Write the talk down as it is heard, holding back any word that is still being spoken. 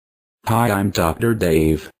Hi, I'm Dr.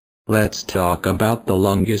 Dave. Let's talk about the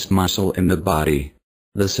longest muscle in the body.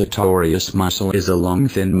 The sartorius muscle is a long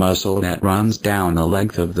thin muscle that runs down the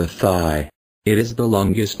length of the thigh. It is the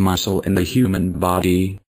longest muscle in the human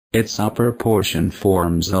body. Its upper portion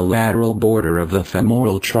forms the lateral border of the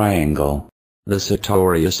femoral triangle. The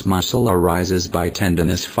sartorius muscle arises by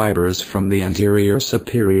tendinous fibers from the anterior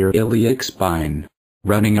superior iliac spine,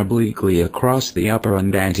 running obliquely across the upper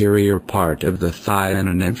and anterior part of the thigh in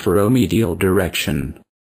an inferomedial direction.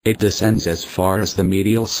 It descends as far as the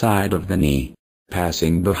medial side of the knee,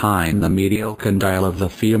 passing behind the medial condyle of the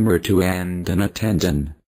femur to end in a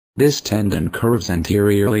tendon. This tendon curves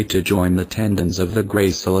anteriorly to join the tendons of the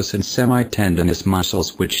gracilis and semitendinous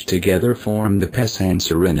muscles, which together form the pes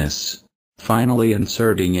anserinus, finally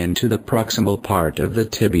inserting into the proximal part of the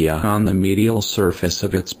tibia on the medial surface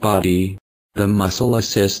of its body. The muscle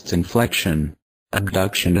assists in flexion,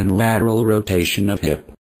 abduction and lateral rotation of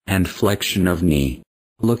hip, and flexion of knee.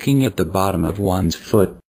 Looking at the bottom of one's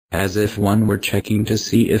foot, as if one were checking to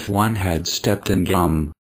see if one had stepped in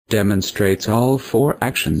gum, demonstrates all four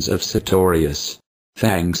actions of sartorius.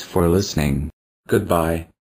 Thanks for listening. Goodbye.